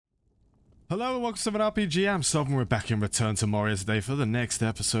Hello and welcome to SovereignRPG. I'm Sovereign. We're back in Return to Moria today for the next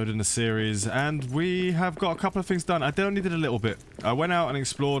episode in the series, and we have got a couple of things done. I only did a little bit. I went out and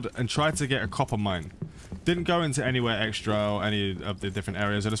explored and tried to get a copper mine. Didn't go into anywhere extra or any of the different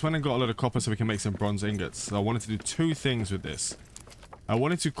areas. I just went and got a lot of copper so we can make some bronze ingots. So I wanted to do two things with this. I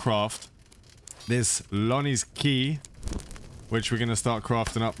wanted to craft this Lonnie's key, which we're going to start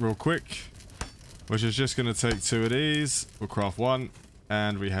crafting up real quick, which is just going to take two of these. We'll craft one,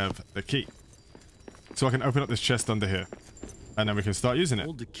 and we have the key. So I can open up this chest under here, and then we can start using it.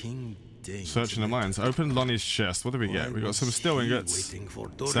 Searching the mines. Open Lonnie's chest. What do we get? We got some steel ingots,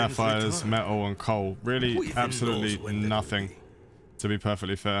 sapphires, metal, and coal. Really, absolutely nothing, to be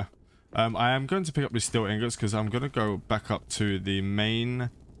perfectly fair. I am going to pick up these steel ingots because I'm going to go back up to the main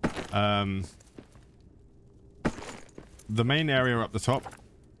area up the top,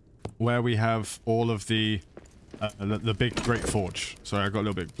 where we have all of the big Great Forge. Sorry, I got a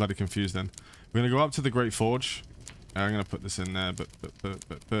little bit bloody confused then. We're going to go up to the Great Forge. I'm going to put this in there, but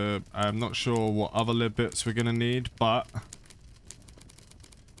I'm not sure what other little bits we're going to need, but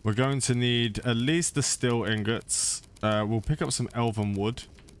we're going to need at least the steel ingots. We'll pick up some elven wood.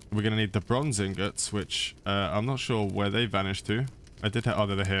 We're going to need the bronze ingots, which I'm not sure where they vanished to. I did have... Oh,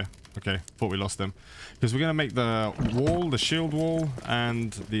 they're here. Okay, thought we lost them. Because we're going to make the wall, the shield wall,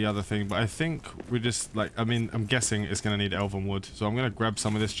 and the other thing. But I think we just, like... I mean, I'm guessing it's going to need elven wood. So I'm going to grab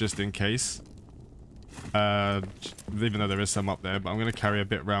some of this just in case. Even though there is some up there. But I'm going to carry a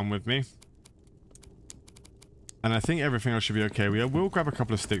bit around with me. And I think everything else should be okay. We will grab a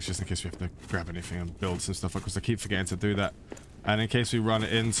couple of sticks just in case we have to grab anything and build some stuff. Because I keep forgetting to do that. And in case we run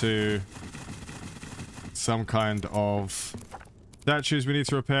into some kind of... statues we need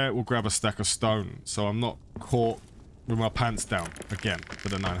to repair, we'll grab a stack of stone, so I'm not caught with my pants down again for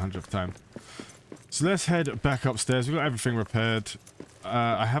the 900th time. So let's head back upstairs. We've got everything repaired.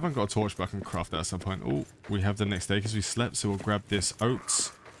 I haven't got a torch, but I can craft that at some point. Oh, we have the next day because we slept, so we'll grab this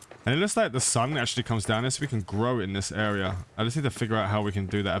oats. And it looks like the sun actually comes down here, so we can grow in this area. I just need to figure out how we can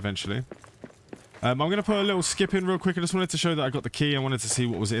do that eventually. I'm going to put a little skip in real quick. I just wanted to show that I got the key. I wanted to see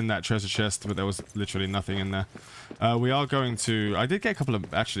what was in that treasure chest, but there was literally nothing in there. We are going to... I did get a couple of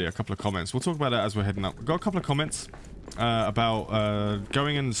comments. We'll talk about that as we're heading up. We've got a couple of comments about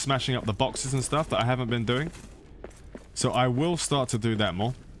going and smashing up the boxes and stuff that I haven't been doing. So I will start to do that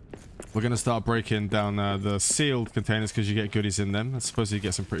more. We're going to start breaking down the sealed containers because you get goodies in them. I suppose you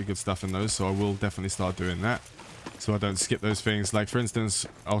get some pretty good stuff in those, so I will definitely start doing that. So I don't skip those things. Like, for instance,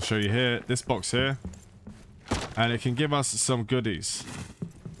 I'll show you here, this box here. And it can give us some goodies.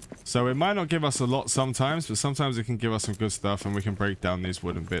 So it might not give us a lot sometimes, but sometimes it can give us some good stuff. And we can break down these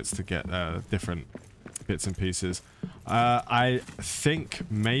wooden bits to get different bits and pieces. I think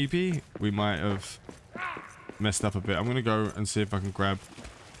maybe we might have messed up a bit. I'm going to go and see if I can grab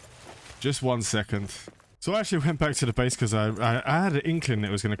just 1 second. So I actually went back to the base because I had an inkling it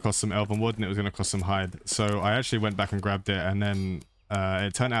was going to cost some elven wood and it was going to cost some hide. So I actually went back and grabbed it, and then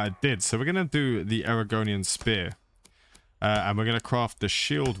it turned out it did. So we're going to do the Aragonian spear. And we're going to craft the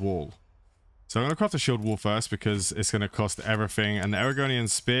shield wall. So I'm going to craft the shield wall first because it's going to cost everything. And the Aragonian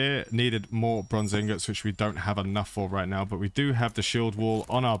spear needed more bronze ingots, which we don't have enough for right now. But we do have the shield wall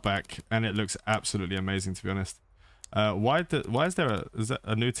on our back, and it looks absolutely amazing, to be honest. Why is there is that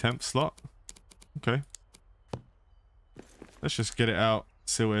a new temp slot? Okay. Let's just get it out,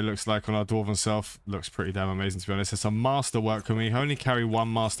 see what it looks like on our Dwarven self. Looks pretty damn amazing, to be honest. It's a masterwork, and we only carry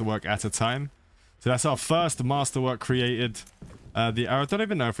one masterwork at a time. So that's our first masterwork created. I don't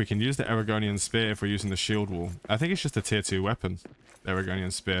even know if we can use the Aragonian spear if we're using the shield wall. I think it's just a tier 2 weapon, the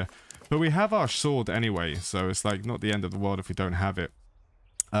Aragonian spear. But we have our sword anyway, so it's like not the end of the world if we don't have it.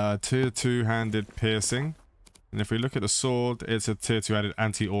 Tier 2 handed piercing. And if we look at the sword, it's a tier 2 handed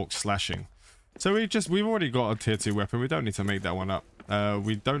anti-orc slashing. So we've already got a tier 2 weapon. We don't need to make that one up.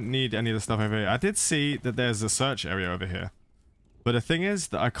 We don't need any of the stuff over here. I did see that there's a search area over here. But the thing is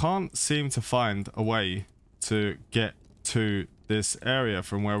that I can't seem to find a way to get to this area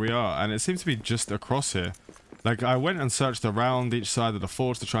from where we are. And it seems to be just across here. Like, I went and searched around each side of the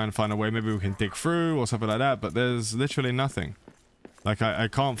forge to try and find a way. Maybe we can dig through or something like that. But there's literally nothing. Like, I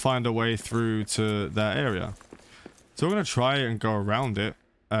can't find a way through to that area. So we're going to try and go around it.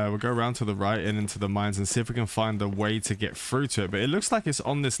 We'll go around to the right and into the mines and see if we can find a way to get through to it. But it looks like it's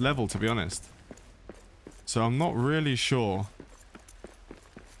on this level, to be honest. So I'm not really sure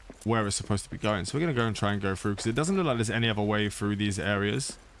where it's supposed to be going. So we're going to go and try and go through, because it doesn't look like there's any other way through these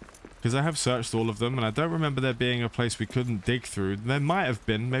areas. Because I have searched all of them, and I don't remember there being a place we couldn't dig through. There might have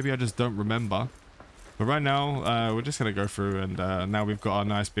been. Maybe I just don't remember. But right now, we're just going to go through, and now we've got our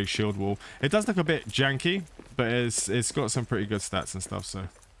nice big shield wall. It does look a bit janky, but it's got some pretty good stats and stuff, so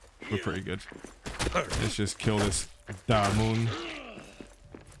we're pretty good. Let's just kill this Damun.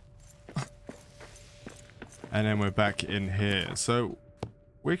 And then we're back in here. So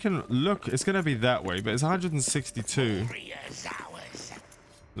we can look, it's going to be that way, but it's 162.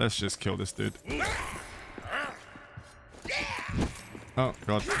 Let's just kill this dude. Oh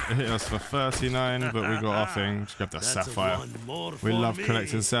god, it hit us for 39, but we got our thing. Just grab that sapphire. We love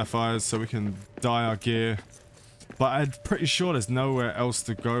collecting sapphires so we can dye our gear. But I'm pretty sure there's nowhere else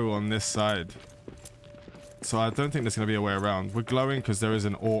to go on this side. So I don't think there's going to be a way around. We're glowing because there is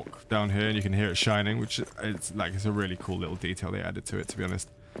an orc down here and you can hear it shining, which it's a really cool little detail they added to it, to be honest.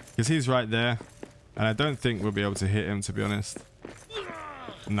 Because he's right there, and I don't think we'll be able to hit him, to be honest.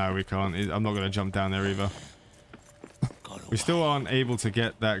 No, we can't. I'm not going to jump down there either. We still aren't able to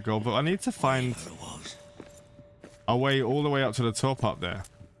get that gold, but I need to find a way all the way up to the top up there.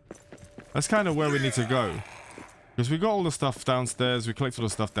 That's kind of where we need to go. Because we got all the stuff downstairs, we collect all the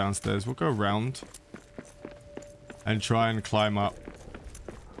stuff downstairs. We'll go around and try and climb up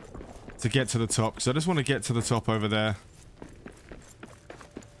to get to the top. So I just want to get to the top over there.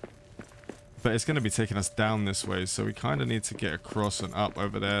 But it's going to be taking us down this way, so we kind of need to get across and up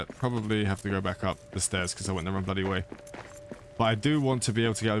over there. Probably have to go back up the stairs because I went the wrong bloody way. But I do want to be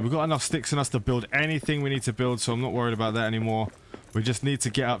able to get... We've got enough sticks in us to build anything we need to build, so I'm not worried about that anymore. We just need to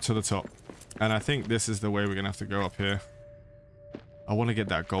get up to the top. And I think this is the way we're going to have to go up here. I want to get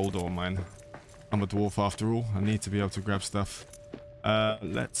that gold ore mine. I'm a dwarf after all. I need to be able to grab stuff.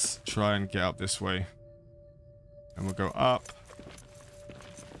 Let's try and get up this way. And we'll go up.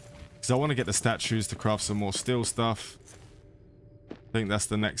 Because I want to get the statues to craft some more steel stuff. I think that's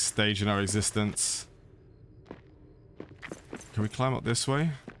the next stage in our existence. Can we climb up this way?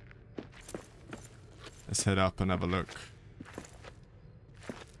 Let's head up and have a look.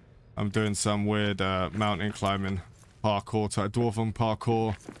 I'm doing some weird mountain climbing parkour type, dwarven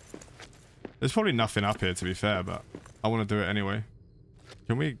parkour. There's probably nothing up here, to be fair, but I want to do it anyway.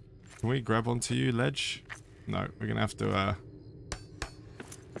 Can we grab onto you, ledge? No, we're gonna have to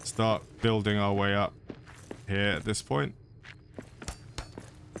start building our way up here at this point.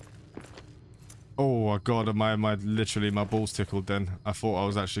 Oh god, literally my balls tickled then. I thought I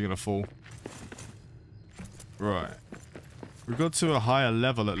was actually gonna fall. Right. We got to a higher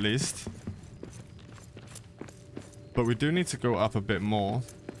level at least. But we do need to go up a bit more.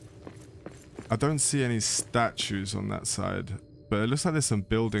 I don't see any statues on that side. But it looks like there's some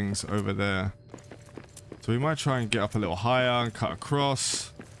buildings over there. So we might try and get up a little higher and cut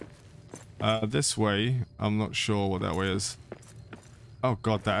across. This way, I'm not sure what that way is. Oh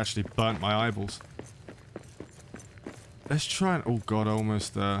god, that actually burnt my eyeballs. Let's try and... Oh god, I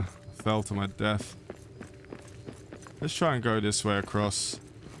almost fell to my death. Let's try and go this way across.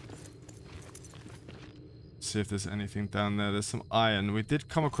 See if there's anything down there. There's some iron. We did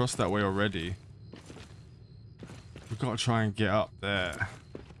come across that way already. We've got to try and get up there.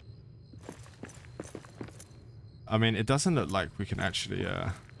 I mean, it doesn't look like we can actually...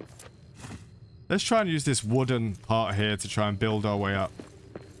 Let's try and use this wooden part here to try and build our way up.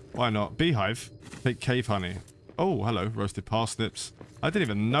 Why not? Beehive. Take cave honey. Oh, hello. Roasted parsnips. I didn't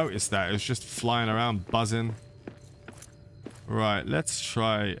even notice that. It was just flying around, buzzing. Right, let's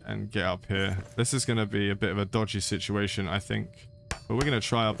try and get up here. This is going to be a bit of a dodgy situation, I think. But we're going to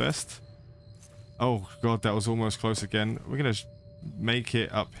try our best. Oh, God, that was almost close again. We're going to make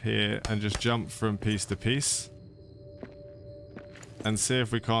it up here and just jump from piece to piece. And see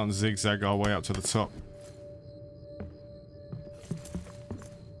if we can't zigzag our way up to the top.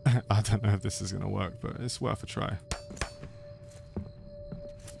 I don't know if this is going to work, but it's worth a try.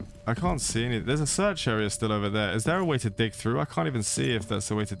 I can't see any... There's a search area still over there. Is there a way to dig through? I can't even see if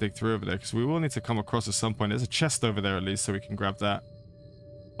that's a way to dig through over there, because we will need to come across at some point. There's a chest over there at least, so we can grab that.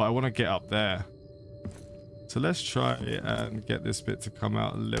 But I want to get up there. So let's try and get this bit to come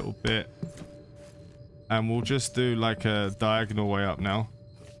out a little bit. And we'll just do like a diagonal way up now.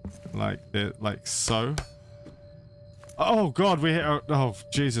 Like so. Oh god, we hit... Oh,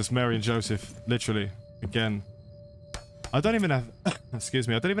 Jesus, Mary and Joseph. Literally. Again. I don't even have... Excuse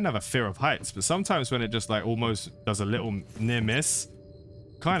me. I don't even have a fear of heights. But sometimes when it just like almost does a little near miss,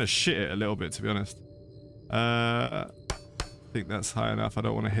 kind of shit it a little bit, to be honest. I think that's high enough. I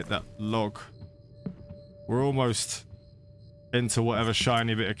don't want to hit that log. We're almost into whatever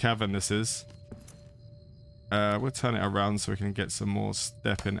shiny bit of cavern this is. We'll turn it around so we can get some more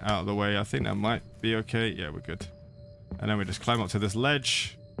stepping out of the way. I think that might be okay. Yeah, we're good. And then we just climb up to this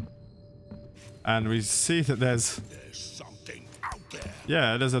ledge. And we see that there's something out there.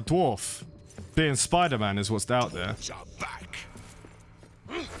 Yeah, there's a dwarf. Being Spider-Man is what's out there.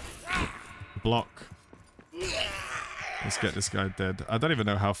 Block. Let's get this guy dead. I don't even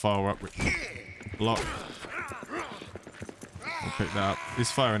know how far we're up. Block. We'll pick that up.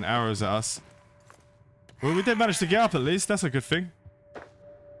 He's firing arrows at us. Well, we did manage to get up at least. That's a good thing.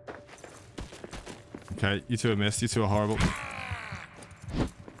 Okay, you two are missed. You two are horrible.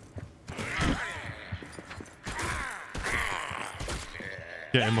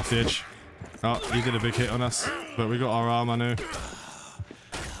 Get him off the edge. Oh, he did a big hit on us. But we got our armor now.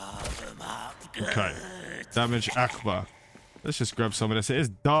 Okay. Damage Akbar. Let's just grab some of this. It is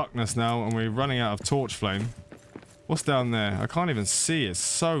darkness now and we're running out of torch flame. What's down there? I can't even see. It's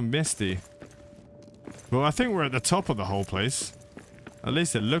so misty. Well, I think we're at the top of the whole place. At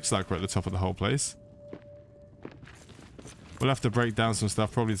least it looks like we're at the top of the whole place. We'll have to break down some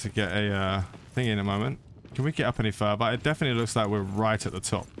stuff probably to get a thing in a moment. Can we get up any further? It definitely looks like we're right at the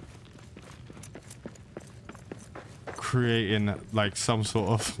top. Creating like some sort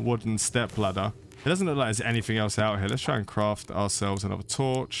of wooden step ladder. It doesn't look like there's anything else out here. Let's try and craft ourselves another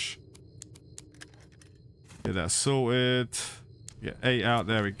torch. Get that sorted. Get 8 out.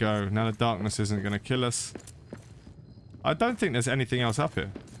 There we go. Now the darkness isn't going to kill us. I don't think there's anything else up here.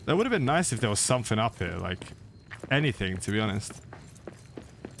 It would have been nice if there was something up here. Like anything, to be honest.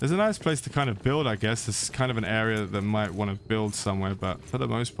 There's a nice place to kind of build, I guess. This is kind of an area that might want to build somewhere. But for the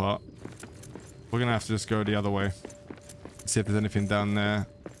most part, we're going to have to just go the other way. See if there's anything down there.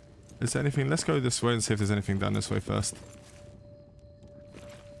 Is there anything? Let's go this way and see if there's anything down this way first.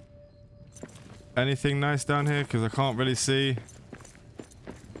 Anything nice down here? Because I can't really see.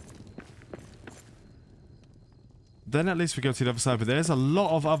 Then at least we go to the other side. But there's a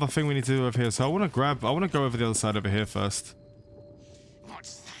lot of other thing we need to do over here. So I want to go over the other side over here first.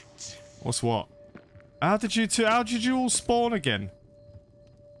 What's that? What's what? How did you all spawn again?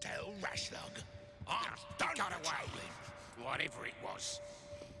 Tell Rashlug. Don't got away. Whatever it was.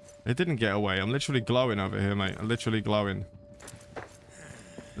 It didn't get away. I'm literally glowing over here, mate. I'm literally glowing.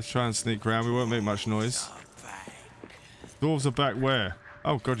 Let's try and sneak around. We won't make much noise. Dwarves are back where?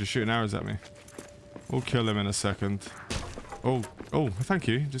 Oh god, you're shooting arrows at me. We'll kill him in a second. Oh, thank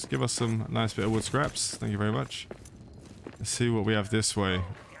you. Just give us some nice bit of wood scraps. Thank you very much. Let's see what we have this way.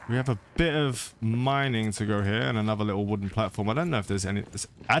 We have a bit of mining to go here and another little wooden platform. I don't know if there's any... It's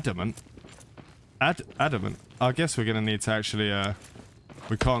adamant. Adamant. I guess we're going to need to actually...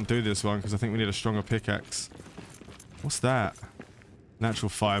 we can't do this one because I think we need a stronger pickaxe. What's that? Natural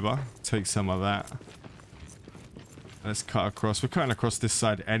fiber. Take some of that. Let's cut across. We're cutting across this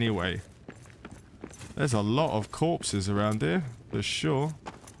side anyway. There's a lot of corpses around here, for sure.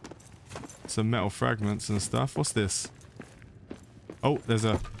 Some metal fragments and stuff. What's this? Oh, there's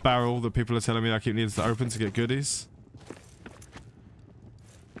a barrel that people are telling me I keep needing to open to get goodies.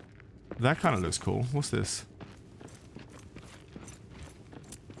 That kind of looks cool. What's this?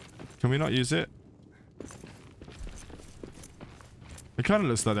 Can we not use it? It kind of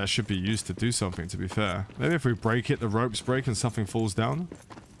looks like that should be used to do something, to be fair. Maybe if we break it, the ropes break and something falls down.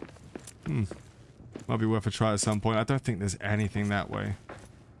 Might be worth a try at some point. I don't think there's anything that way.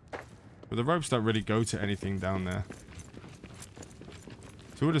 But the ropes don't really go to anything down there.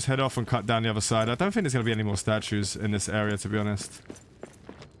 So we'll just head off and cut down the other side. I don't think there's going to be any more statues in this area, to be honest.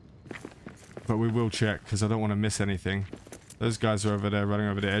 But we will check, because I don't want to miss anything. Those guys are over there running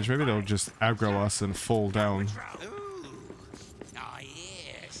over the edge. Maybe they'll just aggro us and fall down.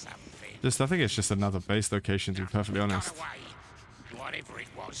 I think it's just another base location, to be perfectly honest. Whatever it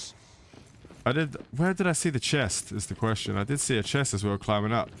was. Where did I see the chest, is the question. I did see a chest as we were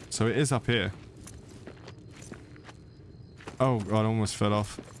climbing up. So it is up here. Oh god, I almost fell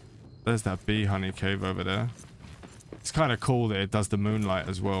off. There's that bee honey cave over there. It's kind of cool that it does the moonlight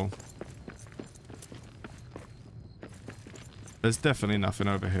as well. There's definitely nothing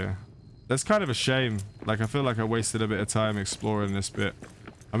over here. That's kind of a shame. Like, I feel like I wasted a bit of time exploring this bit.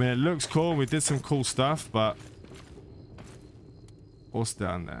 I mean, it looks cool. We did some cool stuff, but... What's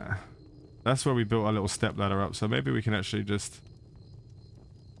down there? That's where we built our little step ladder up. So maybe we can actually just...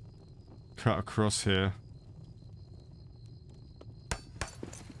 cut across here.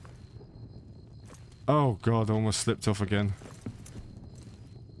 Oh god, I almost slipped off again.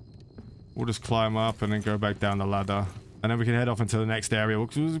 We'll just climb up and then go back down the ladder. And then we can head off into the next area.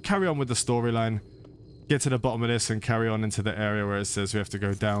 We'll carry on with the storyline. Get to the bottom of this and carry on into the area where it says we have to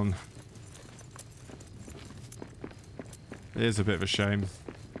go down. It is a bit of a shame.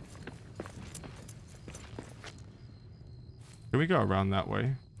 Can we go around that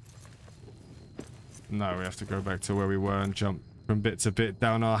way? No, we have to go back to where we were and jump from bit to bit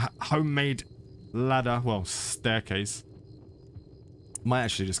down our homemade ladder. Well, staircase. Might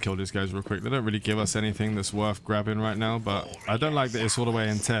actually just kill these guys real quick. They don't really give us anything that's worth grabbing right now, but I don't like that it's all the way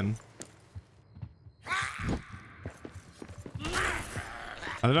in 10.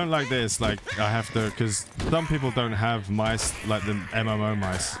 I don't like this, like, I have to, because some people don't have mice, like the MMO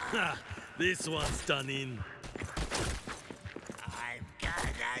mice. This one's done in.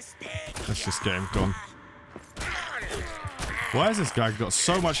 Let's just get him gone. Why has this guy got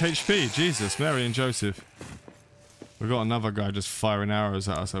so much HP? Jesus, Mary and Joseph. We've got another guy just firing arrows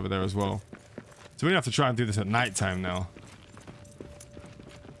at us over there as well. So we have to try and do this at nighttime now.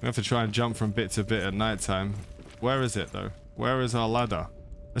 We have to try and jump from bit to bit at nighttime. Where is it though? Where is our ladder?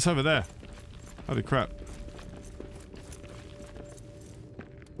 It's over there. Holy crap.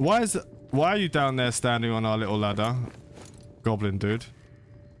 Why are you down there standing on our little ladder? Goblin dude.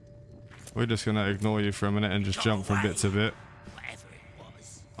 We're just gonna ignore you for a minute and just jump from bit to bit.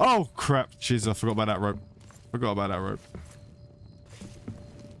 Oh crap. Jeez, I forgot about that rope. Forgot about that rope.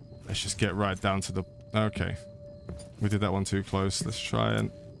 Let's just get right down to the... Okay. We did that one too close. Let's try and...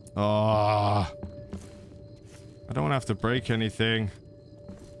 Ah. I don't want to have to break anything.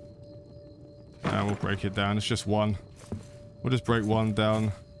 And we'll break it down. It's just one. We'll just break one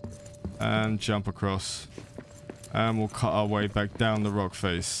down and jump across. And we'll cut our way back down the rock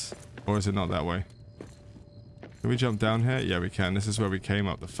face. Or is it not that way? Can we jump down here? Yeah, we can. This is where we came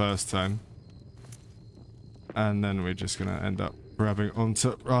up the first time. And then we're just going to end up grabbing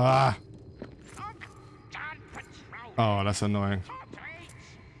onto... Ah! Oh, that's annoying.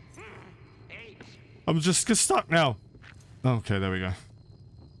 I'm just stuck now. Okay, there we go.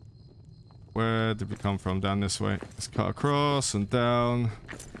 Where did we come from? Down this way. Let's cut across and down.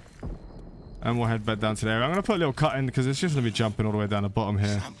 And we'll head back down to there. I'm going to put a little cut in because it's just going to be jumping all the way down the bottom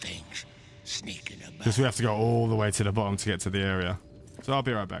here. Because we have to go all the way to the bottom to get to the area. So I'll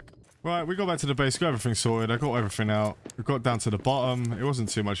be right back. Right, we got back to the base, got everything sorted. I got everything out. We got down to the bottom. It wasn't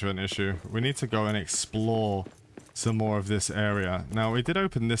too much of an issue. We need to go and explore some more of this area. Now, we did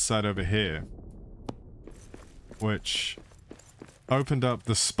open this side over here, which opened up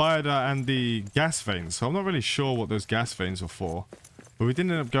the spider and the gas veins. So I'm not really sure what those gas veins were for, but we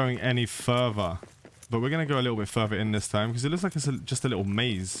didn't end up going any further. But we're going to go a little bit further in this time because it looks like it's just a little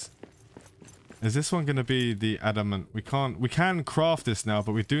maze. Is this one going to be the adamant? We can craft this now,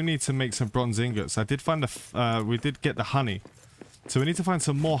 but we do need to make some bronze ingots. I did find we did get the honey. So we need to find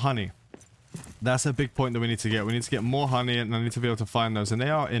some more honey. That's a big point that we need to get. We need to get more honey and I need to be able to find those. And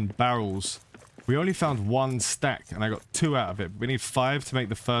they are in barrels. We only found one stack and I got 2 out of it. We need 5 to make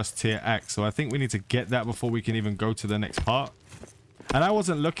the first tier axe. So I think we need to get that before we can even go to the next part. And I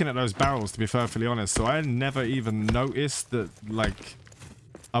wasn't looking at those barrels, to be perfectly honest. So I never even noticed that, like,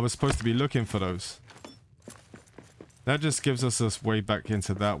 I was supposed to be looking for those. That just gives us this way back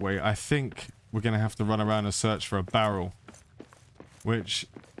into that way. I think we're going to have to run around and search for a barrel. Which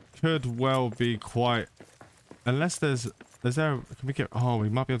could well be quite... Unless there's... Is there... Can we get... Oh, we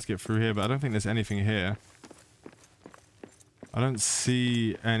might be able to get through here, but I don't think there's anything here. I don't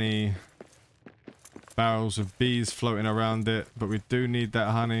see any barrels of bees floating around it, but we do need that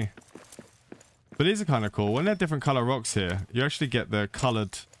honey. But these are kind of cool. When they're different color rocks here, you actually get the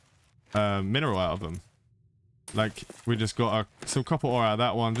colored mineral out of them. Like, we just got some copper ore out of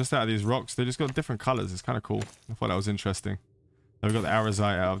that one, just out of these rocks. They just got different colors. It's kind of cool. I thought that was interesting. And we got the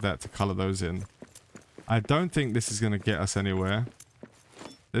arrowzite out of that to color those in. I don't think this is going to get us anywhere.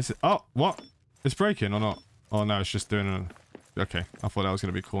 This is... Oh, what? It's breaking or not? Oh, no, it's just doing a... Okay, I thought that was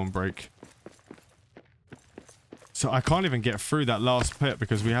going to be cool and break. So I can't even get through that last pit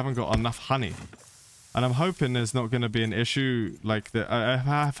because we haven't got enough honey. And I'm hoping there's not going to be an issue like that. I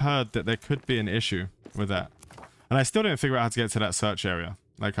have heard that there could be an issue with that. And I still didn't figure out how to get to that search area.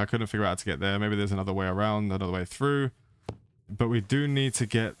 Like, I couldn't figure out how to get there. Maybe there's another way around, another way through. But we do need to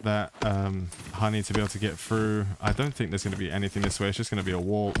get that honey to be able to get through. I don't think there's going to be anything this way. It's just going to be a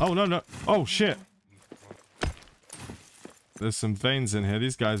wall. Oh, no, no. Oh, shit. There's some veins in here.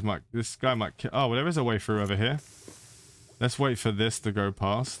 These guys might... This guy might... Oh, well, there is a way through over here. Let's wait for this to go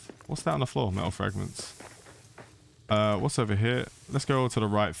past. What's that on the floor? Metal fragments. What's over here? Let's go to the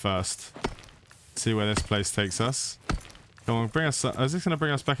right first. See where this place takes us. Come on, bring us... Is this going to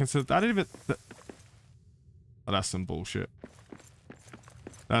bring us back into... I didn't even... Oh, that's some bullshit.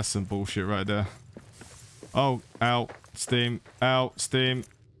 That's some bullshit right there. Oh, ow. Steam. Ow. Steam.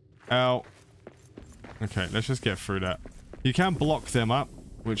 Ow. Okay, let's just get through that. You can block them up,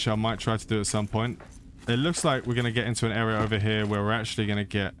 which I might try to do at some point. It looks like we're going to get into an area over here where we're actually going to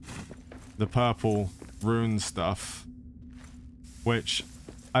get the purple rune stuff. Which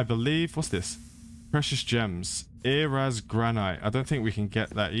I believe... What's this? Precious gems. Iraz granite. I don't think we can get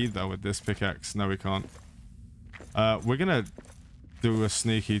that either with this pickaxe. No, we can't. We're going to do a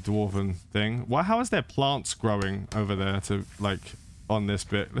sneaky dwarven thing. Why? How is there plants growing over there to, like, on this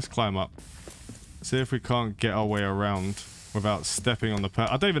bit? Let's climb up. See if we can't get our way around. without stepping on the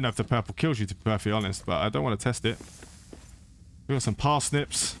purple. I don't even know if the purple kills you, to be perfectly honest, but I don't want to test it. We got some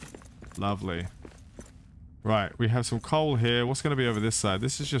parsnips. Lovely. Right, we have some coal here. What's going to be over this side?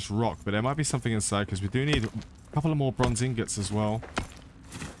 This is just rock, but there might be something inside because we do need a couple of more bronze ingots as well.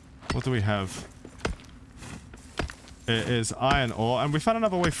 What do we have? It is iron ore, and we found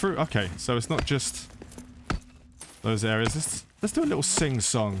another way through. Okay, so it's not just those areas. Let's do a little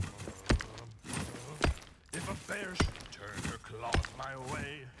sing-song. If a bear should turn her claws my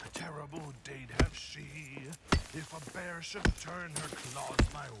way, a terrible day'd have she. If a bear should turn her claws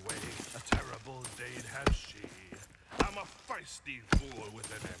my way, a terrible day'd have she. I'm a feisty fool with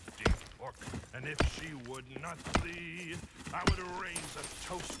an empty fork, and if she would not flee, I would raise a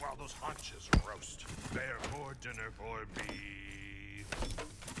toast while those haunches roast. Bear for dinner for me.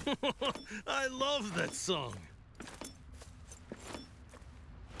 I love that song.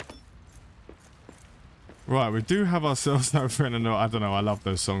 Right, we do have ourselves no friend and no. I don't know. I love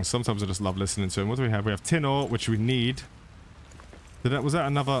those songs. Sometimes I just love listening to them. What do we have? We have tin ore, which we need. Was that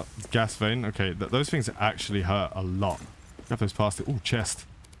another gas vein? Okay, those things actually hurt a lot. Grab those past it. Ooh, chest.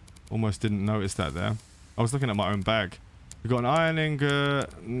 Almost didn't notice that there. I was looking at my own bag. We've got an iron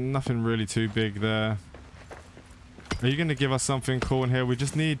ingot. Nothing really too big there. Are you going to give us something cool in here? We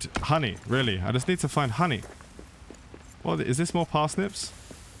just need honey, really. I just need to find honey. What is this? More parsnips?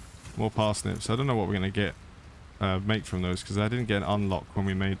 More parsnips. I don't know what we're going to make from those because I didn't get an unlock when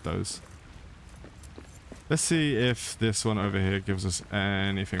we made those. Let's see if this one over here gives us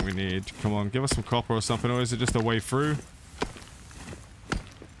anything we need. Come on, give us some copper or something, or is it just a way through?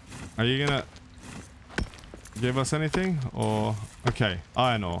 Are you going to give us anything? Or, okay,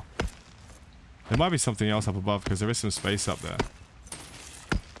 iron ore. There might be something else up above because there is some space up there.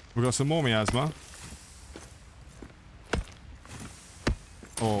 We've got some more miasma.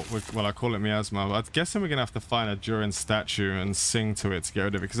 Or, well, I call it miasma, but I'm guessing we're going to have to find a Durin statue and sing to it to get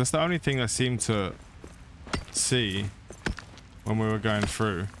rid of it, because that's the only thing I seem to see when we were going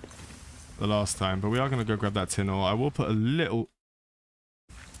through the last time. But we are going to go grab that tin ore. I will put a little...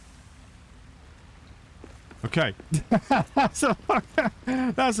 Okay. That's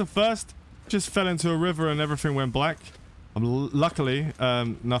the first. Just fell into a river and everything went black. Luckily,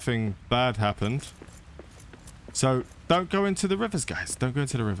 nothing bad happened. So, don't go into the rivers, guys. Don't go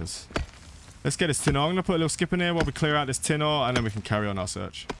into the rivers. Let's get this tin ore. I'm going to put a little skip in here while we clear out this tin ore, and then we can carry on our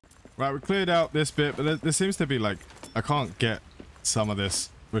search. Right, we cleared out this bit, but there seems to be, like, I can't get some of this,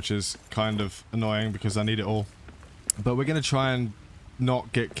 which is kind of annoying because I need it all. But we're going to try and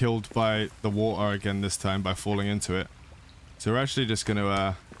not get killed by the water again this time by falling into it. So we're actually just going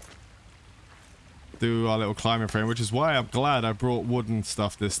to do our little climbing frame, which is why I'm glad I brought wooden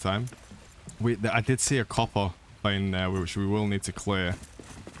stuff this time. I did see a copper vein there, which we will need to clear.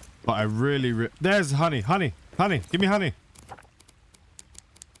 But I really... There's honey! Honey! Honey! Give me honey!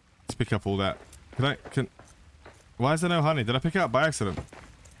 Let's pick up all that. Why is there no honey? Did I pick it up by accident?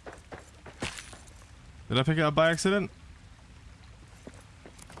 Did I pick it up by accident?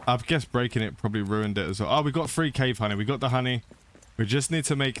 I guess breaking it probably ruined it as well. Oh, we got 3 cave honey. We got the honey. We just need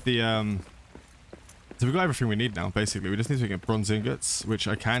to make the... So we've got everything we need now, basically. We just need to get bronze ingots, which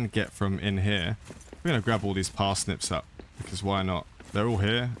I can get from in here. We're going to grab all these parsnips up, because why not? They're all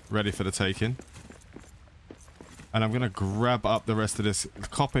here, ready for the taking. And I'm going to grab up the rest of this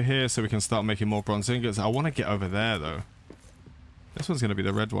copper here so we can start making more bronze ingots. I want to get over there, though. This one's going to be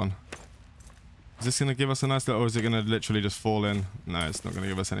the red one. Is this going to give us a nice little... Or is it going to literally just fall in? No, it's not going to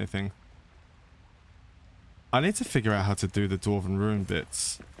give us anything. I need to figure out how to do the Dwarven rune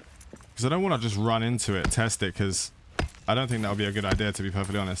bits. Because I don't want to just run into it, test it, because I don't think that would be a good idea, to be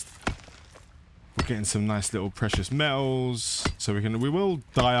perfectly honest. We're getting some nice little precious metals, so we will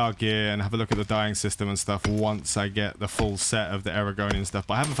dye our gear and have a look at the dyeing system and stuff once I get the full set of the Aragonian stuff.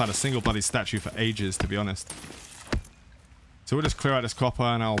 But I haven't found a single bloody statue for ages, to be honest. So we'll just clear out this copper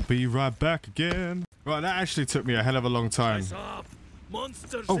and I'll be right back again. Right, that actually took me a hell of a long time.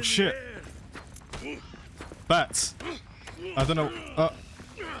 Oh shit! Bats! I don't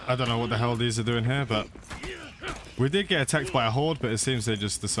know what the hell these are doing here, but we did get attacked by a horde, but it seems they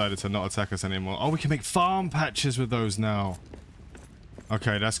just decided to not attack us anymore. Oh, we can make farm patches with those now.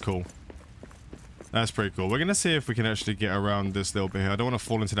 Okay, that's cool. That's pretty cool. We're going to see if we can actually get around this little bit here. I don't want to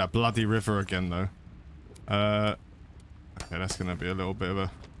fall into that bloody river again, though. Okay, that's going to be a little bit of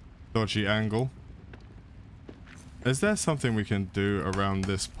a dodgy angle. Is there something we can do around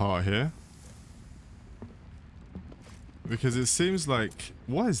this part here? Because it seems like...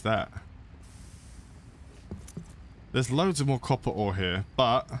 What is that? There's loads of more copper ore here,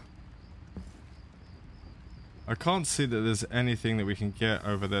 but... I can't see that there's anything that we can get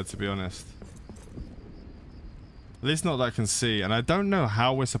over there, to be honest. At least not that I can see. And I don't know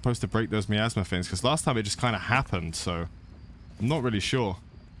how we're supposed to break those miasma things, because last time it just kind of happened, so I'm not really sure.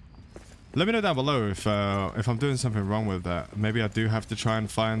 Let me know down below if I'm doing something wrong with that. Maybe I do have to try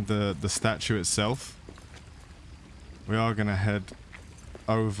and find the statue itself. We are going to head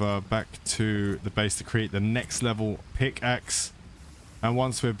over back to the base to create the next level pickaxe. And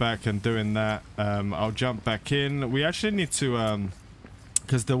once we're back and doing that, I'll jump back in. We actually need to,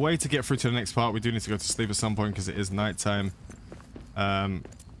 because the way to get through to the next part, we do need to go to sleep at some point because it is nighttime. I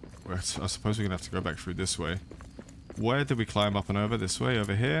suppose we're going to have to go back through this way. Where did we climb up and over? This way,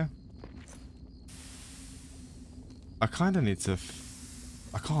 over here. I kind of need to...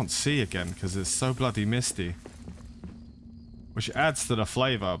 I can't see again because it's so bloody misty. Which adds to the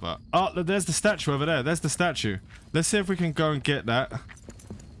flavor, but... Oh, look, there's the statue over there. There's the statue. Let's see if we can go and get that.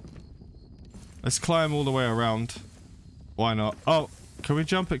 Let's climb all the way around. Why not? Oh, can we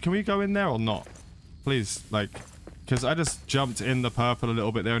jump it? Can we go in there or not? Please, like... Because I just jumped in the purple a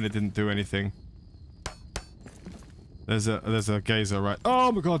little bit there and it didn't do anything. There's a gazer right...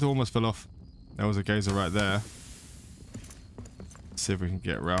 Oh my god, it almost fell off. There was a gazer right there. Let's see if we can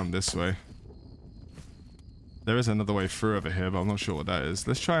get around this way. There is another way through over here, but I'm not sure what that is.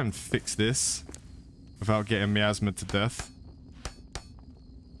 Let's try and fix this without getting miasma to death.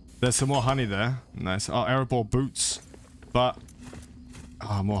 There's some more honey there. Nice. Oh, Erebor boots. But...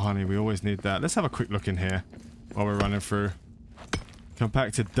 Oh, more honey. We always need that. Let's have a quick look in here while we're running through.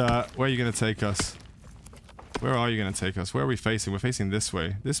 Compacted dirt. Where are you going to take us? Where are you going to take us? Where are we facing? We're facing this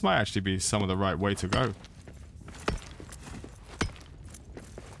way. This might actually be some of the right way to go.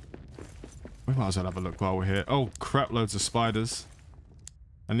 We might as well have a look while we're here. Oh, crap loads of spiders.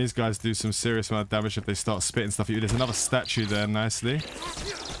 And these guys do some serious amount of damage if they start spitting stuff at you. There's another statue there, nicely.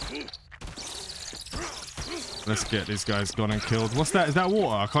 Let's get these guys gone and killed. What's that? Is that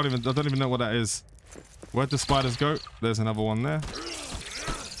water? I don't even know what that is. Where'd the spiders go? There's another one there.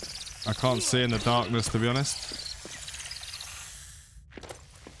 I can't see in the darkness, to be honest.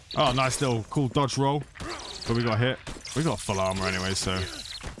 Oh, nice little cool dodge roll. But we got hit. We got full armor anyway, so...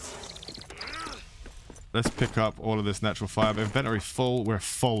 Let's pick up all of this natural fiber. Inventory full. We're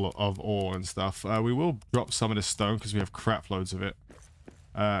full of ore and stuff. We will drop some of this stone because we have crap loads of it.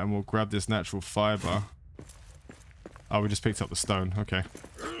 And we'll grab this natural fiber. Oh, we just picked up the stone. Okay.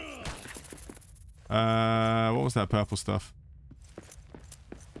 What was that purple stuff?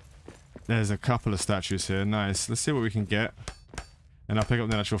 There's a couple of statues here. Nice. Let's see what we can get. And I'll pick up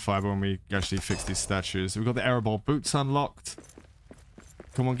the natural fiber when we actually fix these statues. We've got the Erebor boots unlocked.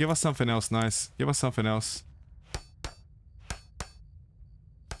 Come on, give us something else nice. Give us something else.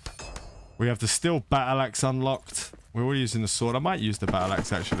 We have the steel battle axe unlocked. We're already using the sword. I might use the battle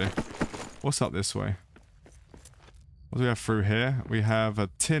axe, actually. What's up this way? What do we have through here? We have a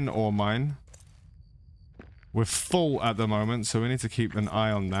tin ore mine. We're full at the moment, so we need to keep an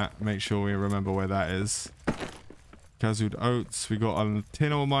eye on that. Make sure we remember where that is. Khazad oats. We got a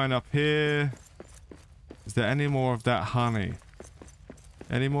tin ore mine up here. Is there any more of that honey?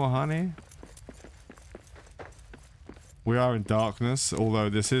 Any more honey? We are in darkness, although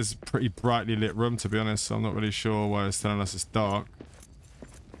this is pretty brightly lit room, to be honest, so I'm not really sure why it's telling us it's dark.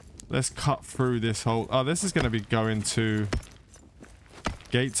 Let's cut through this whole... Oh, this is going to be going to...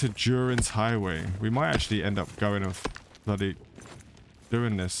 Gate to Durin's Highway. We might actually end up going of bloody...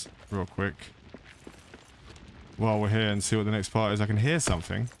 doing this real quick. While we're here and see what the next part is. I can hear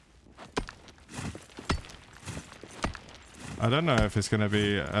something. I don't know if it's going to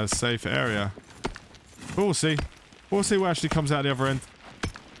be a safe area. But we'll see. We'll see what actually comes out the other end.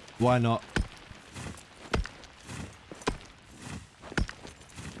 Why not?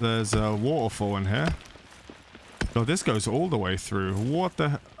 There's a waterfall in here. Oh, this goes all the way through. What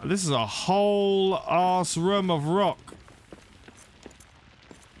the... This is a whole ass room of rock.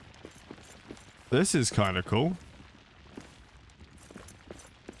 This is kind of cool.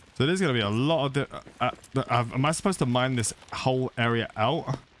 So there's going to be a lot of... am I supposed to mine this whole area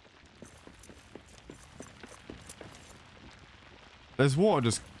out? There's water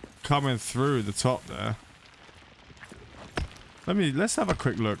just coming through the top there. Let's have a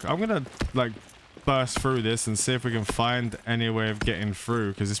quick look. I'm going to, like, burst through this and see if we can find any way of getting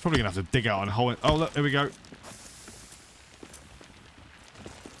through. Because it's probably going to have to dig out and hold it. Oh, look, here we go.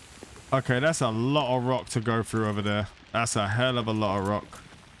 Okay, that's a lot of rock to go through over there. That's a hell of a lot of rock.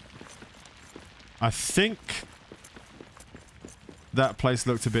 I think that place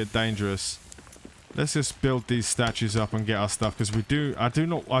looked a bit dangerous. Let's just build these statues up and get our stuff because we do. I don't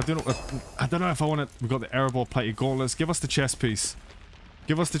know if I want to. We've got the Erebor plated gauntlets. Give us the chest piece.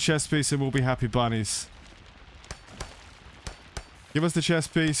 Give us the chest piece and we'll be happy bunnies. Give us the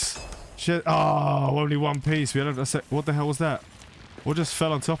chest piece. Shit. Oh, only one piece. We had what the hell was that? What just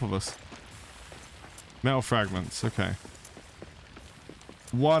fell on top of us? Metal fragments. Okay.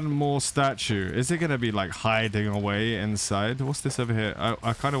 One more statue. Is it going to be like hiding away inside? What's this over here?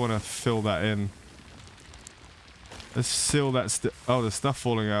 I kind of want to fill that in. Let's seal that. Oh, there's stuff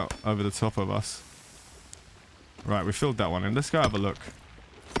falling out over the top of us. Right, we filled that one in. Let's go have a look.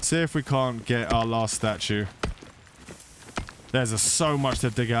 See if we can't get our last statue. There's so much to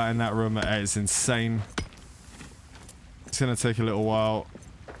dig out in that room. It's insane. It's going to take a little while.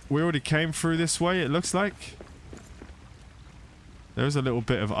 We already came through this way, it looks like. There's a little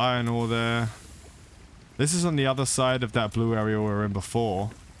bit of iron ore there. This is on the other side of that blue area we were in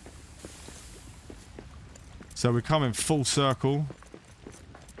before. So we come in full circle.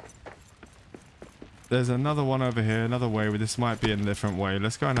 There's another one over here, another way. This might be in a different way.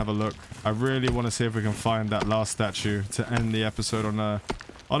 Let's go and have a look. I really want to see if we can find that last statue to end the episode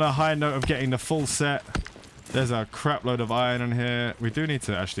on a high note of getting the full set. There's a crap load of iron in here. We do need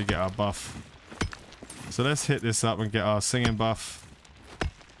to actually get our buff. So let's hit this up and get our singing buff.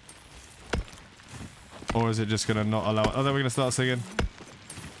 Or is it just going to not allow it? Oh, then we're going to start singing.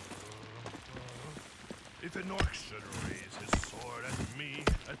 If an orc should raise his sword at me,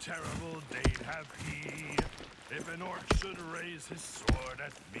 a terrible day'd have he. If an orc should raise his sword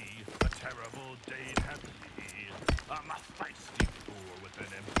at me, a terrible day'd have he. I'm a feisty fool with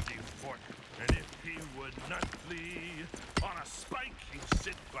an empty fork, and if he would not flee, on a spike he'd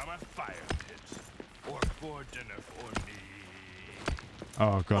sit by my fire pit, orc for dinner for me.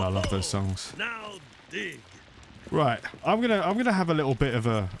 Oh god, I love those songs. Now dig. Right, I'm gonna have a little bit of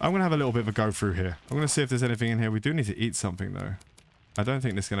a go through here. I'm gonna see if there's anything in here. We do need to eat something though. I don't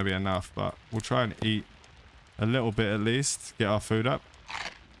think this is gonna be enough, but we'll try and eat a little bit at least. Get our food up.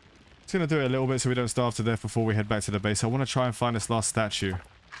 Just gonna do it a little bit so we don't starve to death before we head back to the base. I want to try and find this last statue.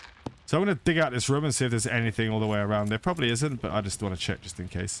 So I'm gonna dig out this room and see if there's anything all the way around. There probably isn't, but I just want to check just in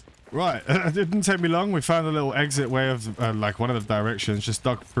case. Right, it didn't take me long. We found a little exit way of, like one of the directions. Just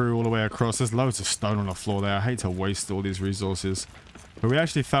dug through all the way across. There's loads of stone on the floor there. I hate to waste all these resources. But we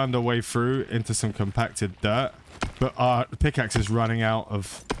actually found a way through into some compacted dirt. But our pickaxe is running out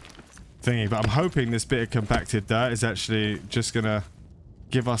of thingy. But I'm hoping this bit of compacted dirt is actually just gonna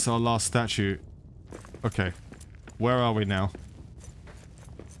give us our last statue. Okay, where are we now?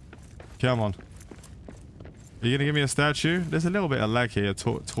 Come on. Are you gonna give me a statue? There's a little bit of lag here.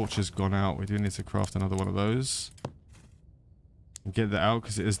 Torch has gone out. We do need to craft another one of those. And get that out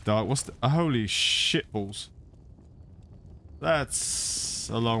because it is dark. What's the... holy shit balls. That's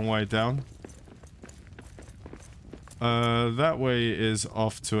a long way down. That way is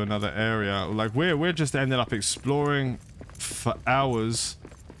off to another area. Like, we're just ended up exploring for hours.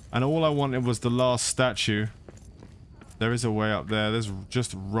 And all I wanted was the last statue. There is a way up there. There's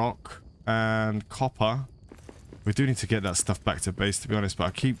just rock and copper. We do need to get that stuff back to base, to be honest, but I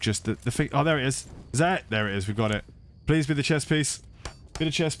keep just the thing. Oh, there it is. Is that it? There it is. We got it. Please be the chest piece. Be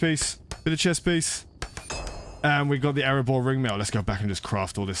the chest piece. Be the chest piece. And we got the Erebor ring mail. Let's go back and just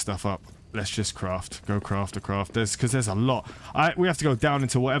craft all this stuff up. Let's just craft. Go craft the craft. Because there's a lot. We have to go down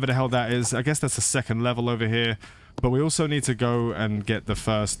into whatever the hell that is. I guess that's the second level over here. But we also need to go and get the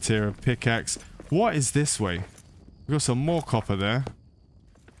first tier of pickaxe. What is this way? We got some more copper there.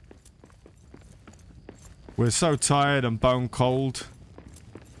 We're so tired and bone cold.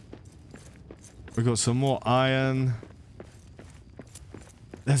 We got some more iron.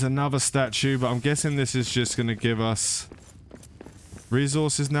 There's another statue, but I'm guessing this is just going to give us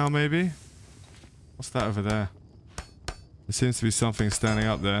resources now, maybe? What's that over there? There seems to be something standing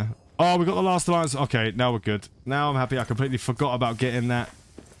up there. Oh, we got the last alliance. Okay, now we're good. Now I'm happy. I completely forgot about getting that.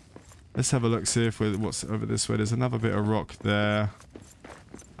 Let's have a look, see if we're... what's over this way. There's another bit of rock there.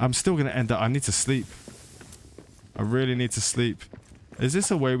 I'm still going to end up... I need to sleep. I really need to sleep. Is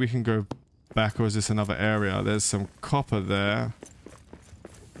this a way we can go back, or is this another area? There's some copper there.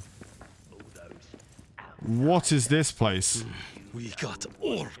 What is this place? We got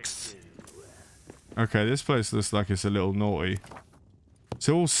orcs. Okay, this place looks like it's a little naughty.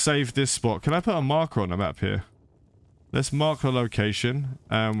 So we'll save this spot. Can I put a marker on the map here? Let's mark the location.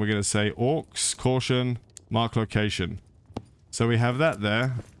 And we're going to say orcs, caution, mark location. So we have that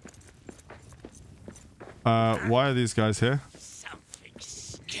there. Why are these guys here? Something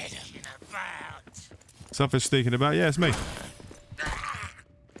sneaking about. Something sneaking about? Yeah, it's me.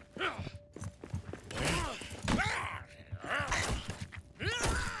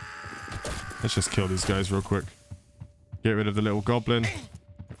 Let's just kill these guys real quick. Get rid of the little goblin.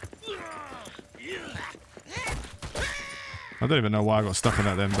 I don't even know why I got stuck in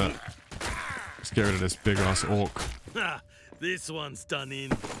that then, but... let's get rid of this big-ass orc. This one's done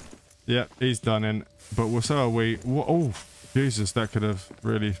in. Yep, he's done in. But so are we. Oh, Jesus, that could have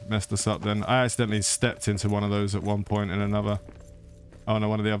really messed us up then. I accidentally stepped into one of those at one point in another. Oh no,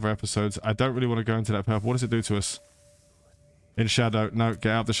 one of the other episodes. I don't really want to go into that purple. What does it do to us? In shadow. No,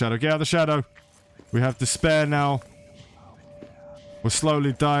 get out of the shadow. Get out of the shadow. We have despair now. We're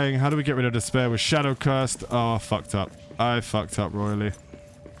slowly dying. How do we get rid of despair? We're shadow cursed. Oh, I fucked up. I fucked up royally.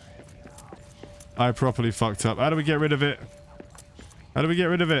 I properly fucked up. How do we get rid of it? How do we get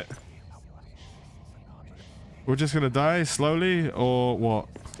rid of it? We're just gonna die slowly, or what?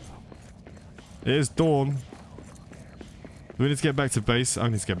 It is dawn. Do we need to get back to base? I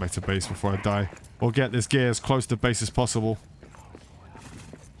need to get back to base before I die. Or get this gear as close to base as possible.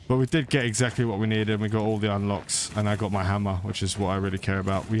 But we did get exactly what we needed. We got all the unlocks, and I got my hammer, which is what I really care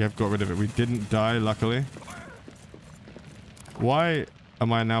about. We have got rid of it. We didn't die, luckily. Why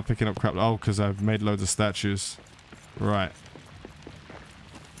am I now picking up crap? Oh, because I've made loads of statues. Right.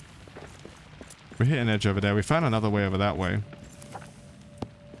 We hit an edge over there. We found another way over that way.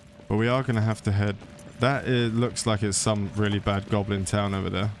 But we are going to have to head... That looks like it's some really bad goblin town over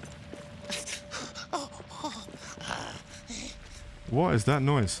there. What is that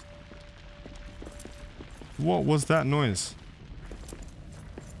noise? What was that noise?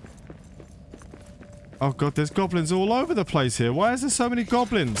 Oh god, there's goblins all over the place here. Why is there so many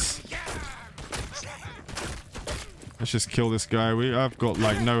goblins? Let's just kill this guy. I've got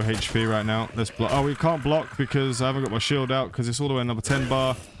like no HP right now. Let's block. Oh, we can't block because I haven't got my shield out because it's all the way another 10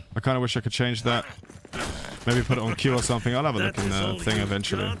 bar. I kind of wish I could change that. Maybe put it on Q or something. I'll have a look in the thing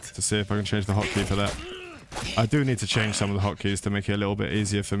eventually to see if I can change the hotkey for that. I do need to change some of the hotkeys to make it a little bit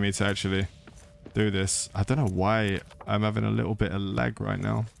easier for me to actually do this. I don't know why I'm having a little bit of lag right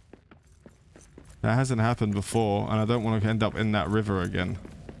now. That hasn't happened before, and I don't want to end up in that river again.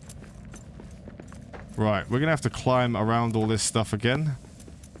 Right, we're going to have to climb around all this stuff again.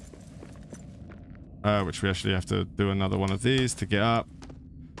 Which we actually have to do another one of these to get up.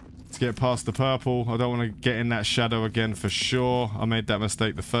 To get past the purple. I don't want to get in that shadow again for sure. I made that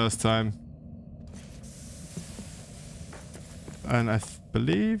mistake the first time. And I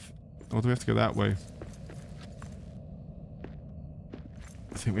believe... Or do we have to go that way?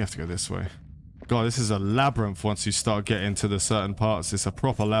 I think we have to go this way. God, this is a labyrinth once you start getting to the certain parts. It's a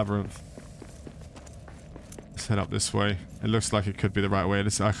proper labyrinth. Let's head up this way. It looks like it could be the right way.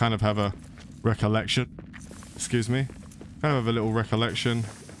 I kind of have a recollection. Excuse me. Kind of have a little recollection.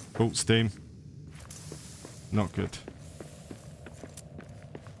 Oh, steam. Not good.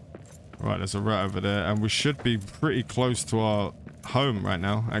 Right, there's a rat over there. And we should be pretty close to our home right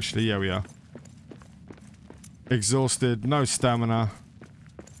now. Actually, yeah, we are. Exhausted. No stamina.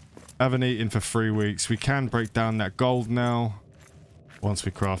 Haven't eaten for 3 weeks. We can break down that gold now. Once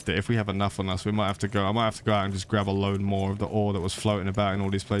we craft it. If we have enough on us, we might have to go. I might have to go out and just grab a load more of the ore that was floating about in all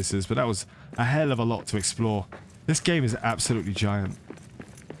these places. But that was a hell of a lot to explore. This game is absolutely giant.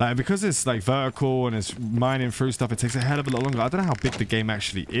 Like, because it's like vertical and it's mining through stuff, it takes a hell of a lot longer. I don't know how big the game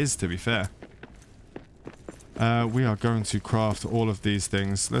actually is, to be fair. We are going to craft all of these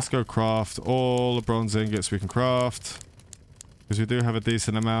things. Let's go craft all the bronze ingots we can craft. Because we do have a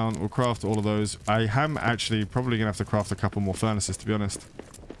decent amount. We'll craft all of those. I am actually probably going to have to craft a couple more furnaces, to be honest.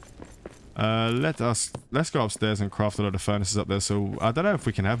 Let's go upstairs and craft a lot of furnaces up there. So I don't know if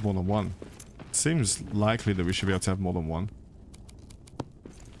we can have more than one. It seems likely that we should be able to have more than one.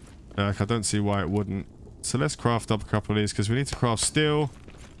 I don't see why it wouldn't. So let's craft up a couple of these because we need to craft steel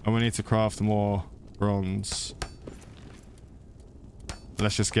and we need to craft more bronze.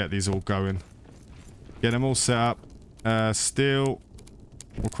 Let's just get these all going. Get them all set up. Steel.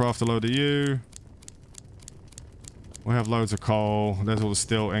 We'll craft a load of you. We have loads of coal. There's all the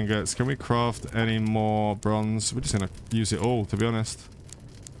steel ingots. Can we craft any more bronze? We're just going to use it all, to be honest.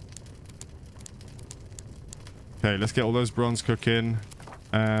 Okay, let's get all those bronze cooking.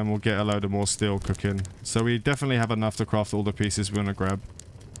 And we'll get a load of more steel cooking. So we definitely have enough to craft all the pieces we want to grab.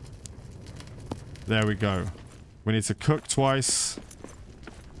 There we go. We need to cook twice.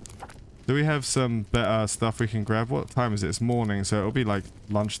 Do we have some better stuff we can grab? What time is it? It's morning, so it'll be like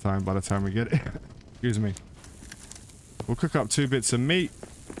lunchtime by the time we get it. Excuse me. We'll cook up 2 bits of meat.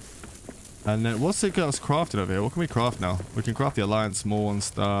 And then, what's it got us crafted over here? What can we craft now? We can craft the Alliance Maul and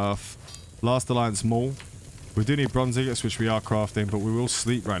stuff. Last Alliance Maul. We do need bronze ingots, which we are crafting, but we will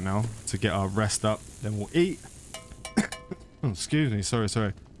sleep right now to get our rest up. Then we'll eat. Oh, excuse me,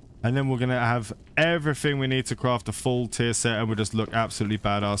 sorry. And then we're going to have everything we need to craft a full tier set, and we'll just look absolutely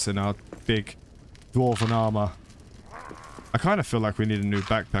badass in our big Dwarven armor. I kind of feel like we need a new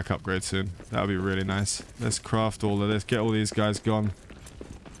backpack upgrade soon. That would be really nice. Let's craft all of this, get all these guys gone.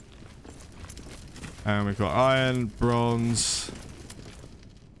 And we've got iron, bronze.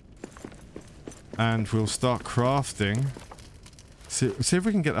 And we'll start crafting. See if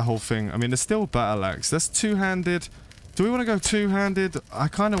we can get the whole thing. I mean, there's still battle axe. That's two-handed. Do we want to go two-handed? I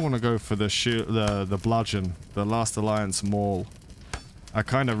kind of want to go for the bludgeon, the Last Alliance maul. I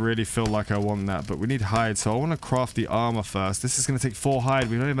kind of really feel like I want that, but we need hide, so I want to craft the armor first. This is going to take 4 hide.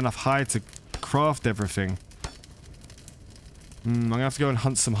 We don't have enough hide to craft everything. I'm going to have to go and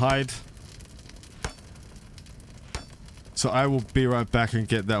hunt some hide. So I will be right back and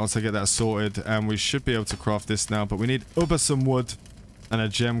get that once I get that sorted, and we should be able to craft this now, but we need some wood and a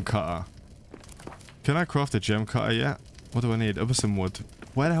gem cutter. Can I craft a gem cutter yet? What do I need? Some wood.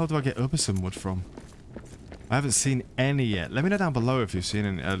 Where the hell do I get some wood from? I haven't seen any yet. Let me know down below if you've seen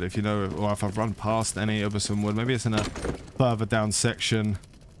any, if you know, or if I've run past any some wood. Maybe it's in a further down section.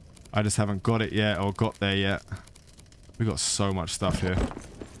 I just haven't got it yet, or got there yet. We got so much stuff here.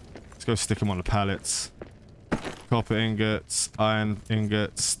 Let's go stick them on the pallets. Copper ingots, iron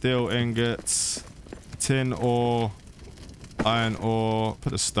ingots, steel ingots, tin ore, iron ore.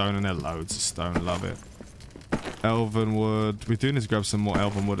 Put the stone in there. Loads of stone. Love it. Elven wood. We do need to grab some more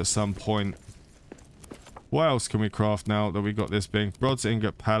elven wood at some point. What else can we craft now that we got this being? Bronze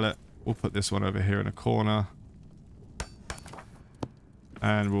ingot pallet. We'll put this one over here in a corner.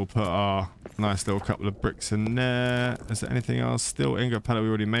 And we'll put our nice little couple of bricks in there. Is there anything else? Steel ingot pallet we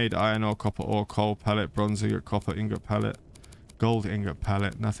already made. Iron ore, copper ore, coal pallet, bronze ingot, copper ingot pallet, gold ingot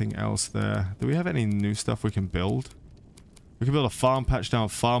pallet. Nothing else there. Do we have any new stuff we can build? We can build a farm patch down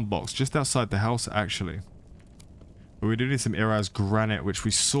farm box just outside the house actually. But we do need some Iraz granite, which we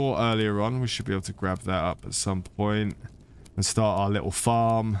saw earlier on. We should be able to grab that up at some point and start our little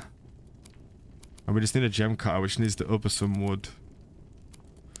farm. And we just need a gem cutter, which needs to some wood.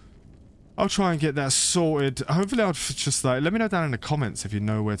 I'll try and get that sorted. Hopefully I'll just like, let me know down in the comments if you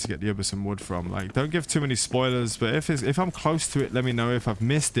know where to get the some wood from. Like, don't give too many spoilers, but if I'm close to it, let me know. If I've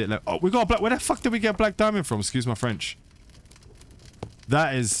missed it, like, oh, we got a black, where the fuck did we get a black diamond from? Excuse my French.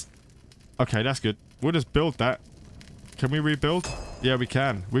 That is, okay, that's good. We'll just build that. Can we rebuild? Yeah, we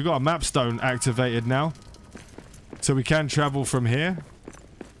can. We've got a map stone activated now. So we can travel from here.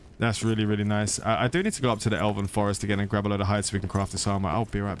 That's really, really nice. I do need to go up to the Elven Forest again and grab a load of hide so we can craft this armor. I'll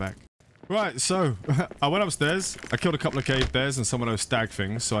be right back. Right, so I went upstairs. I killed a couple of cave bears and some of those stag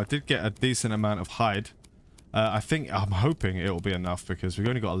things. So I did get a decent amount of hide. I'm hoping it'll be enough because we've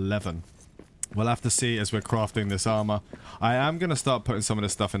only got 11. We'll have to see as we're crafting this armor. I am going to start putting some of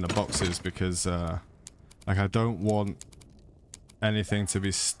this stuff in the boxes because... like, I don't want anything to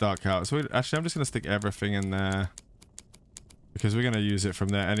be stuck out. So actually, I'm just going to stick everything in there. Because we're going to use it from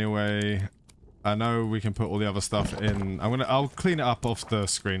there anyway. I know we can put all the other stuff in. I'll clean it up off the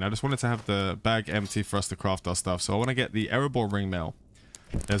screen. I just wanted to have the bag empty for us to craft our stuff. So I want to get the Erebor ring mail.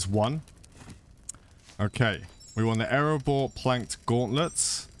 There's one. Okay. We want the Erebor planked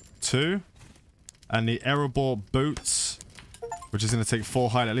gauntlets. 2. And the Erebor boots. Which is going to take 4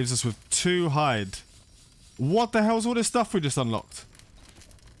 hide. That leaves us with 2 hide. What the hell's all this stuff we just unlocked?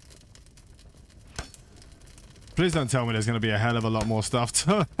 Please don't tell me there's going to be a hell of a lot more stuff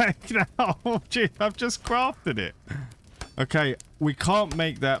to make now. Gee, I've just crafted it. Okay, we can't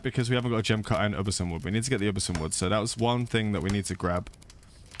make that because we haven't got a gem cutter and Uberson wood. We need to get the Uberson wood, so that was one thing that we need to grab.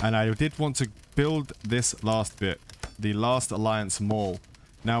 And I did want to build this last bit, the Last Alliance Mall.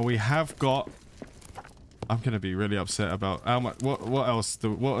 Now we have got... I'm going to be really upset about how much... What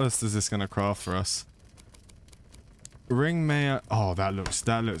else is this going to craft for us? Ring mayor. Oh, that's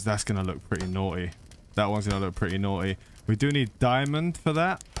gonna look pretty naughty. That one's gonna look pretty naughty. We do need diamond for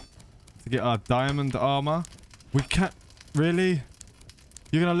that to get our diamond armor. We can't really.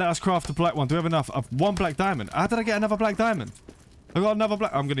 You're gonna let us craft a black one? Do we have enough of 1 black diamond? How did I get another black diamond? I got another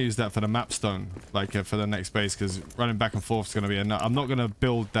black. I'm gonna use that for the map stone, like for the next base, because running back and forth is gonna be enough. I'm not gonna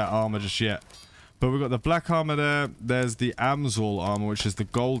build that armor just yet. But we've got the black armor there. There's the Amzul armor, which is the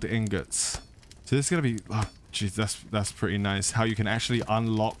gold ingots. So this is gonna be. Oh, jeez, that's pretty nice. How you can actually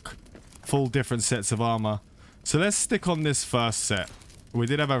unlock full different sets of armor. So let's stick on this first set. We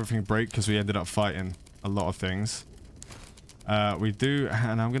did have everything break because we ended up fighting a lot of things. We do,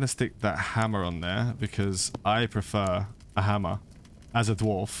 and I'm gonna stick that hammer on there because I prefer a hammer as a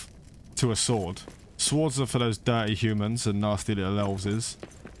dwarf to a sword. Swords are for those dirty humans and nasty little elves,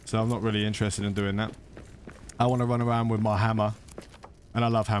 so I'm not really interested in doing that. I want to run around with my hammer. And I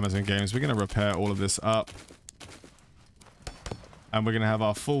love hammers in games. We're going to repair all of this up. And we're going to have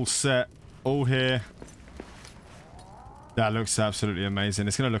our full set all here. That looks absolutely amazing.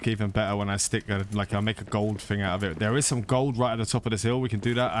 It's going to look even better when I stick, like, I'll make a gold thing out of it. There is some gold right at the top of this hill. We can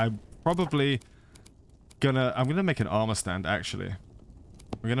do that. I'm going to make an armor stand, actually.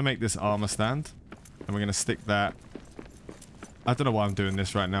 We're going to make this armor stand. And we're going to stick that. I don't know why I'm doing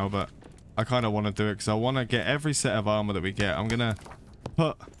this right now, but I kind of want to do it because I want to get every set of armor that we get. I'm going to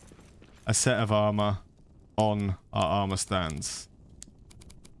put a set of armor on our armor stands.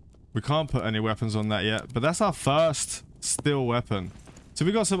 We can't put any weapons on that yet, but that's our first steel weapon. So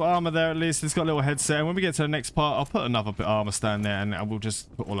we got some armor there at least. It's got a little headset, and when we get to the next part, I'll put another armor stand there, and we'll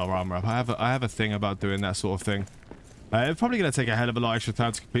just put all our armor up. I have a thing about doing that sort of thing. It's probably going to take a hell of a lot extra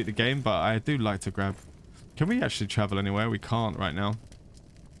time to complete the game, but I do like to grab... Can we actually travel anywhere? We can't right now.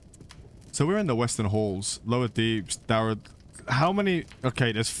 So we're in the Western Halls, Lower Deeps, Dwarrowdelf. How many...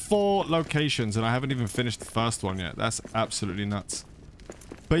 Okay, there's 4 locations, and I haven't even finished the first one yet. That's absolutely nuts.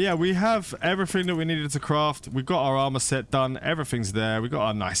 But yeah, we have everything that we needed to craft. We've got our armor set done. Everything's there. We've got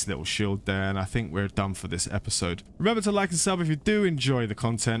our nice little shield there, and I think we're done for this episode. Remember to like and sub if you do enjoy the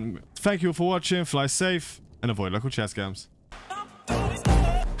content. Thank you all for watching. Fly safe, and avoid local chat scams.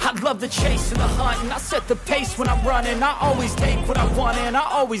 I love the chase and the hunt, and I set the pace when I'm running. I always take what I want, and I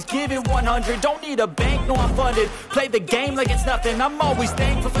always give it 100. Don't need a bank, no, I'm funded. Play the game like it's nothing. I'm always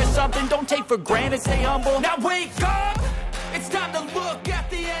thankful for something. Don't take for granted, stay humble. Now wake up!